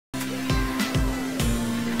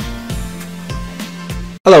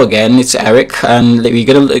Hello again, it's Eric, and we're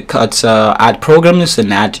gonna look at add programs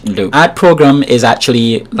and add loop. Add program is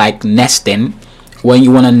actually like nesting. When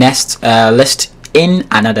you want to nest a list in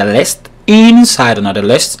another list, inside another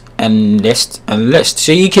list, and list and list.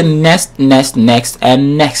 So you can nest, next,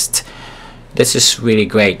 and next. This is really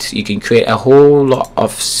great. You can create a whole lot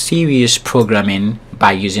of serious programming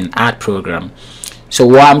by using add program. So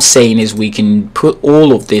what I'm saying is we can put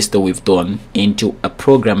all of this that we've done into a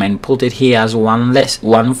program and put it here as one list,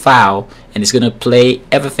 one file, and it's going to play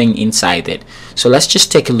everything inside it. So let's just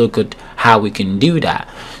take a look at how we can do that.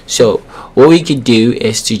 So what we can do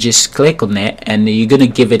is to just click on it, and you're going to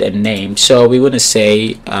give it a name. So we want to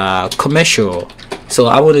say commercial. So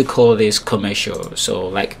I want to call this commercial. So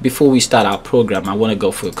like before we start our program, I want to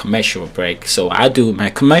go for a commercial break. So I do my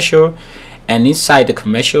commercial. And inside the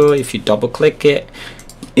commercial, if you double click it,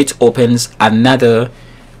 it opens another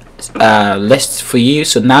list for you.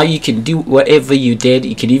 So now you can do whatever you did.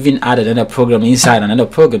 You can even add another program inside another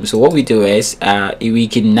program. So what we do is we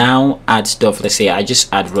can now add stuff. Let's say I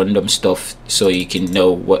just add random stuff so you can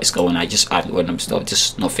know what's going on. I just add random stuff,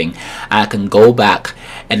 just nothing. I can go back,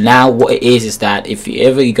 and now what it is that if you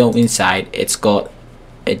ever go inside, it's got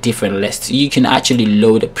a different list. You can actually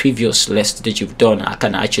load a previous list that you've done. I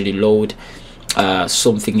can actually load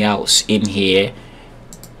something else in here,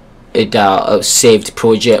 a saved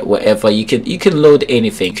project, whatever. You can load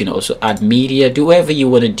anything. You can also add media, do whatever you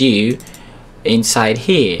want to do inside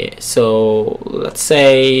here. So let's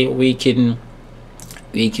say we can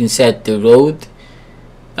set the road,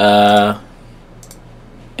 and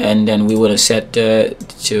then we want to set to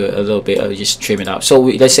a little bit. I'll just trim it up. So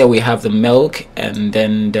let's say we have the milk and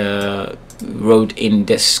then the road in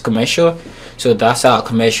this commercial. So that's our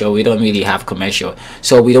commercial. We don't really have commercial,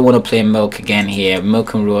 so we don't want to play milk again here.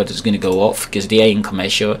 Milk and road is going to go off because they are in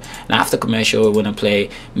commercial. And after commercial, we want to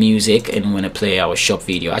play music, and we want to play our shop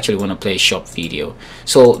video. Actually, we want to play shop video.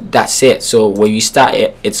 So that's it. So when you start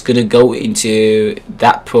it, it's going to go into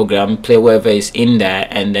that program, play whatever is in there,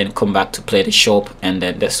 and then come back to play the shop, and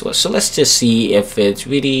then this one. So let's just see if it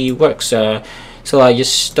really works. So I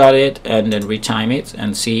just start it and then retime it,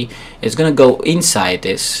 and see it's going to go inside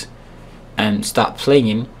this and start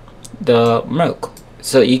playing the milk.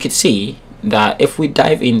 So you can see that if we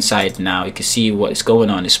dive inside now, you can see what is going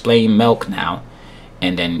on. It's playing milk now,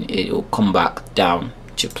 and then it will come back down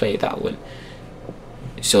to play that one.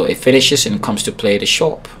 So it finishes and comes to play the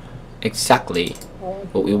shop, exactly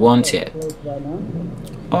what we wanted.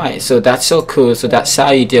 Alright, so that's so cool. So that's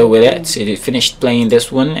how you deal with it. So it finished playing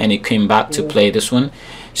this one and it came back to play this one.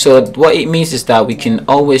 So what it means is that we can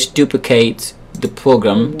always duplicate the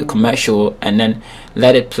program, the commercial, and then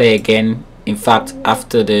let it play again. In fact,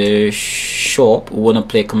 after the shop, we want to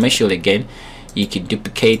play commercial again, you can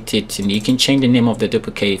duplicate it, and you can change the name of the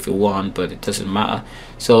duplicate if you want, but it doesn't matter.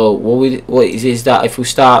 So what is that if we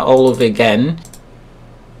start all over again,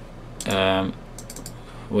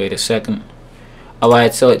 wait a second.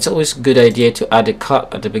 Alright, so it's always a good idea to add a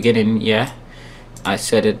cut at the beginning. Yeah, I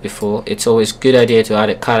said it before, it's always a good idea to add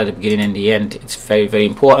a cut at the beginning and the end. It's very, very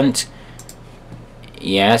important.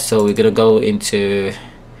 Yeah, so we're gonna go into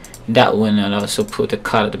that one and also put a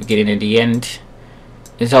cut at the beginning and the end.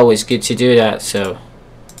 It's always good to do that. So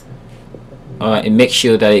and make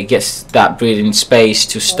sure that it gets that breathing space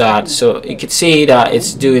to start. So you can see that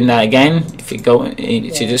it's doing that again. If you go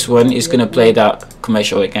into this one, it's gonna play that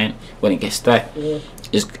commercial again when it gets there.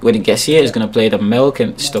 When it gets here, it's gonna play the milk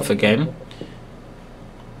and stuff again.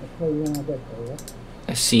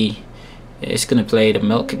 Let's see, it's gonna play the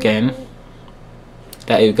milk again.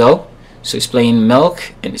 There you go. So it's playing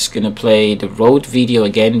milk, and it's gonna play the road video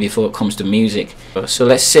again before it comes to music. So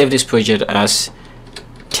let's save this project as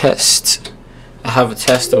test. I have a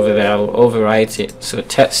test over there. I'll overwrite it. So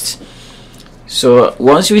test. So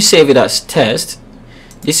once we save it as test,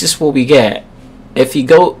 this is what we get. If you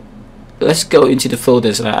go, let's go into the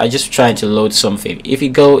folders. I just trying to load something. If you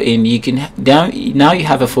go in, you can now you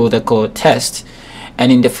have a folder called test,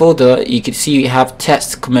 and in the folder you can see you have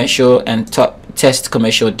test commercial and test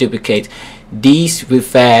commercial duplicate. These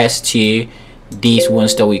refers to these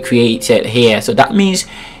ones that we created here. So that means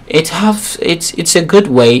it's a good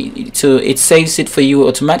way to, it saves it for you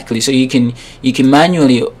automatically, so you can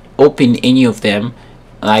manually open any of them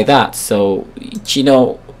like that. So you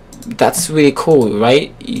know, that's really cool,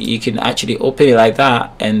 right? You can actually open it like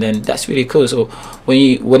that, and then that's really cool. So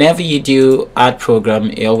whenever you do add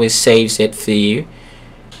program, it always saves it for you.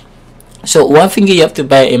 So one thing you have to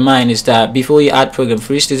bear in mind is that before you add program,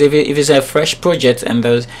 for instance, if it's a fresh project and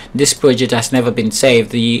this project has never been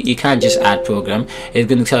saved, you can't just add program. It's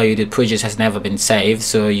going to tell you the project has never been saved,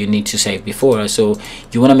 so you need to save before. So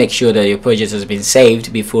you want to make sure that your project has been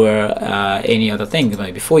saved before any other thing.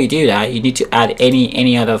 But before you do that, you need to add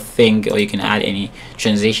any other thing, or you can add any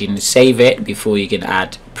transition, save it before you can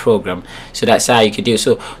add program. So that's how you can do.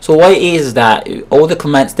 So what it is that all the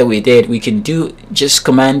commands that we did, we can do just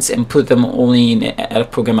commands and put them only in a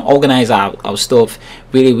program, organize our stuff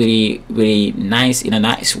really nice, in a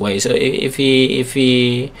nice way. So if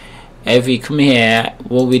we come here,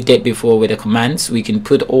 what we did before with the commands, we can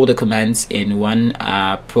put all the commands in one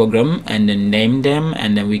program and then name them,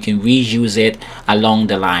 and then we can reuse it along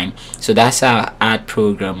the line. So that's how add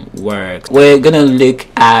program works. We're gonna look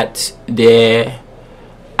at the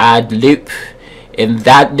add loop, and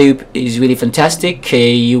that loop is really fantastic.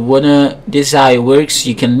 Okay, this is how it works.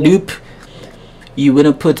 You can loop, you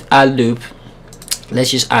wanna put add loop. Let's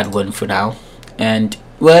just add one for now. And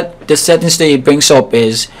what the settings that it brings up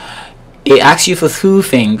is, it asks you for two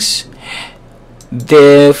things.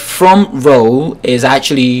 The from row is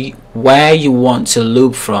actually where you want to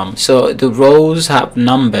loop from. So the rows have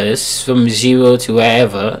numbers from 0 to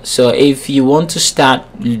wherever. So if you want to start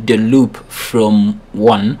the loop from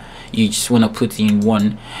 1, you just want to put in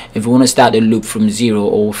 1. If you want to start the loop from 0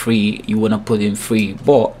 or 3, you want to put in 3.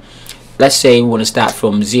 But let's say you want to start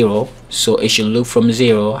from 0, so it should loop from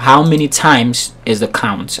 0. How many times is the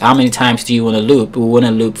count? How many times do you want to loop? We want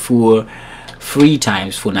to loop for 3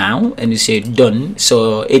 times for now, and you say done.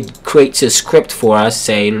 So it creates a script for us,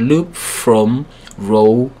 say loop from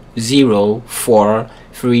row 0 for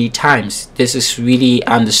 3 times. This is really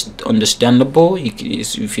understandable.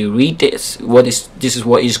 If you read this, this is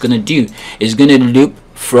what it's gonna do. It's gonna loop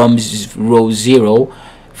from row 0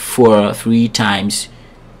 for 3 times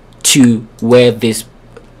to where this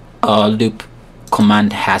loop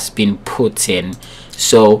command has been put in.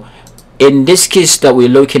 So in this case that we're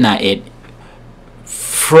looking at it,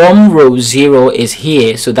 from row 0 is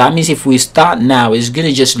here, so that means if we start now, it's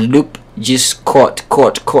gonna just loop, just cut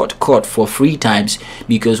for 3 times,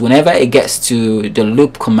 because whenever it gets to the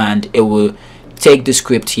loop command, it will take the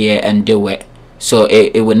script here and do it. So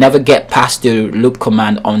it will never get past the loop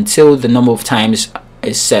command until the number of times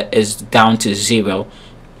is down to 0.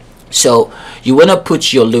 So you want to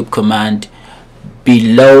put your loop command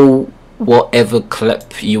below whatever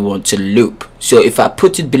clip you want to loop. So if I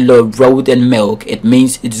put it below road and milk, it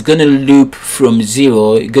means it's gonna loop from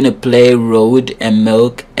 0. You're gonna play road and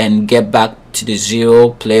milk and get back to the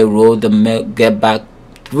 0, play road and milk, get back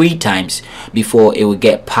 3 times before it will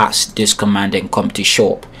get past this command and come to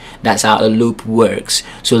shop. That's how a loop works.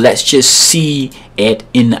 So let's just see it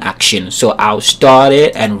in action. So I'll start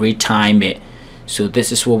it and retime it. So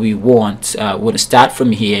this is what we want. We want to start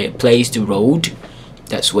from here. It plays the road.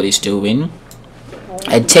 That's what it's doing.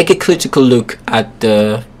 And take a critical look at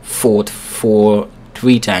the fort for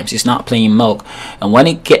 3 times. It's not playing milk. And when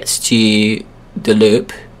it gets to the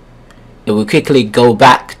loop, it will quickly go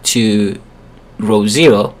back to row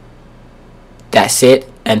 0. That's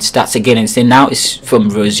it. And starts again, and say now it's from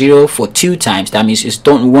row 0 for 2 times. That means it's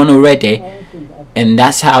done 1 already. And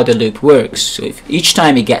that's how the loop works. So if each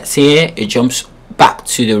time it gets here, it jumps back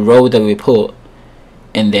to the row that we put,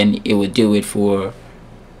 and then it will do it for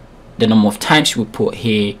the number of times we put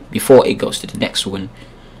here before it goes to the next one.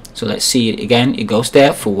 So let's see it again. It goes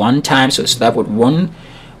there for 1 time, so it's left with 1.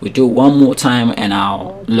 We do it 1 more time and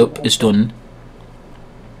our loop is done.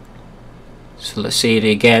 So let's see it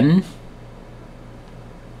again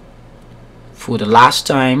for the last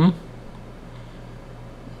time.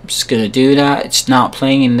 I'm just gonna do that. It's not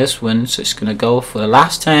playing in this one, so it's gonna go for the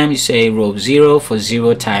last time. You say row 0 for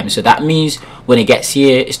 0 times. So that means when it gets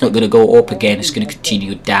here, it's not gonna go up again, it's gonna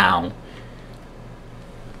continue down.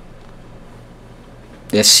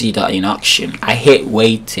 Let's see that in action. I hate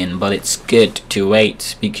waiting, but it's good to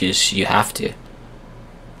wait because you have to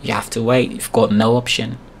wait. You've got no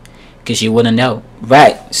option because you want to know.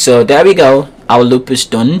 Right, so there we go. Our loop is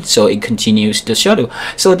done, so it continues the shadow.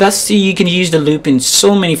 So that's, you can use the loop in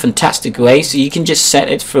so many fantastic ways. So you can just set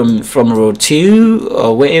it from row 2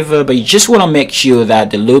 or wherever, but you just want to make sure that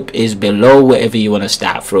the loop is below wherever you want to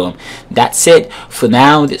start from. That's it for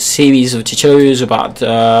now. This series of tutorials about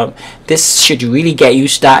this should really get you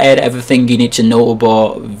started. Everything you need to know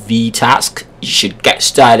about vTask, you should get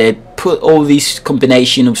started put all these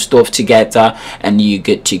combination of stuff together and you're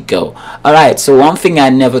good to go. Alright, so one thing I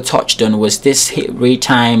never touched on was this hit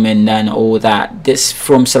retime and then all that. This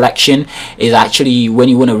from selection is actually when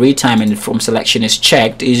you want to retime and from selection is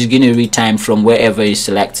checked, it's going to retime from wherever is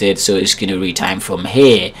selected, so it's going to retime from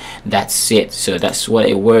here. That's it. So that's what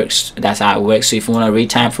it works. That's how it works. So if you want to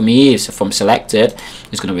retime from here, so from selected,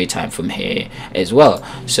 it's going to retime from here as well.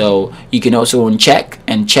 So you can also uncheck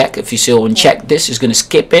and check. If you still uncheck this, it's going to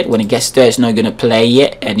skip it. When it gets there, it's not going to play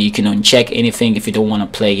it, and you can uncheck anything. If you don't want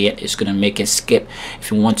to play it, it's going to make it skip.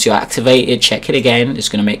 If you want to activate it, check it again, it's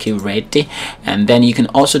going to make it ready. And then you can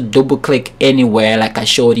also double click anywhere, like I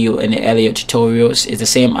showed you in the earlier tutorials. It's the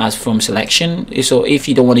same as from selection. So if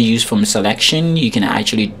you don't want to use from selection, you can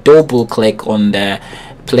actually double click on the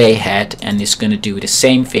playhead and it's going to do the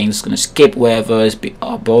same thing. It's going to skip wherever is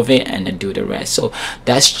above it and then do the rest. So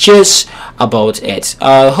that's just about it.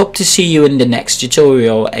 I hope to see you in the next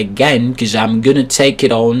tutorial again, because I'm going to take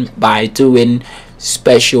it on by doing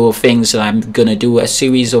special things. I'm going to do a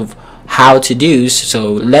series of how to do.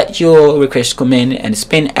 So let your requests come in. And it's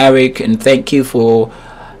been Eric, and thank you for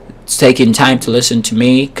taking time to listen to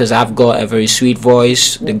me, because I've got a very sweet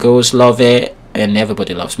voice. The girls love it and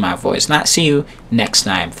everybody loves my voice. And I'll see you next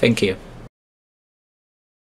time. Thank you.